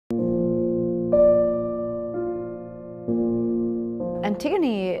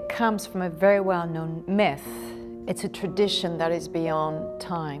Antigone comes from a very well-known myth. It's a tradition that is beyond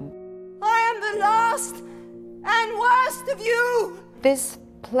time. I am the last and worst of you! This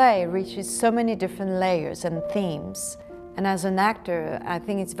play reaches so many different layers and themes. And as an actor, I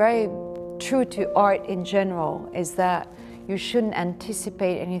think it's very true to art in general, is that you shouldn't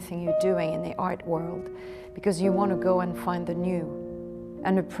anticipate anything you're doing in the art world, because you want to go and find the new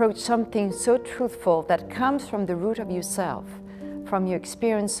and approach something so truthful that comes from the root of yourself, from your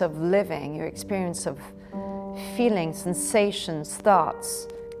experience of living, your experience of feelings, sensations, thoughts,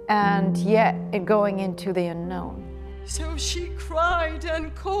 and yet going into the unknown. So she cried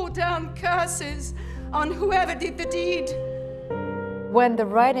and called down curses on whoever did the deed. When the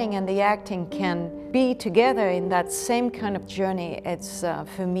writing and the acting can be together in that same kind of journey, it's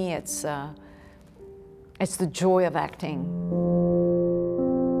for me, it's the joy of acting.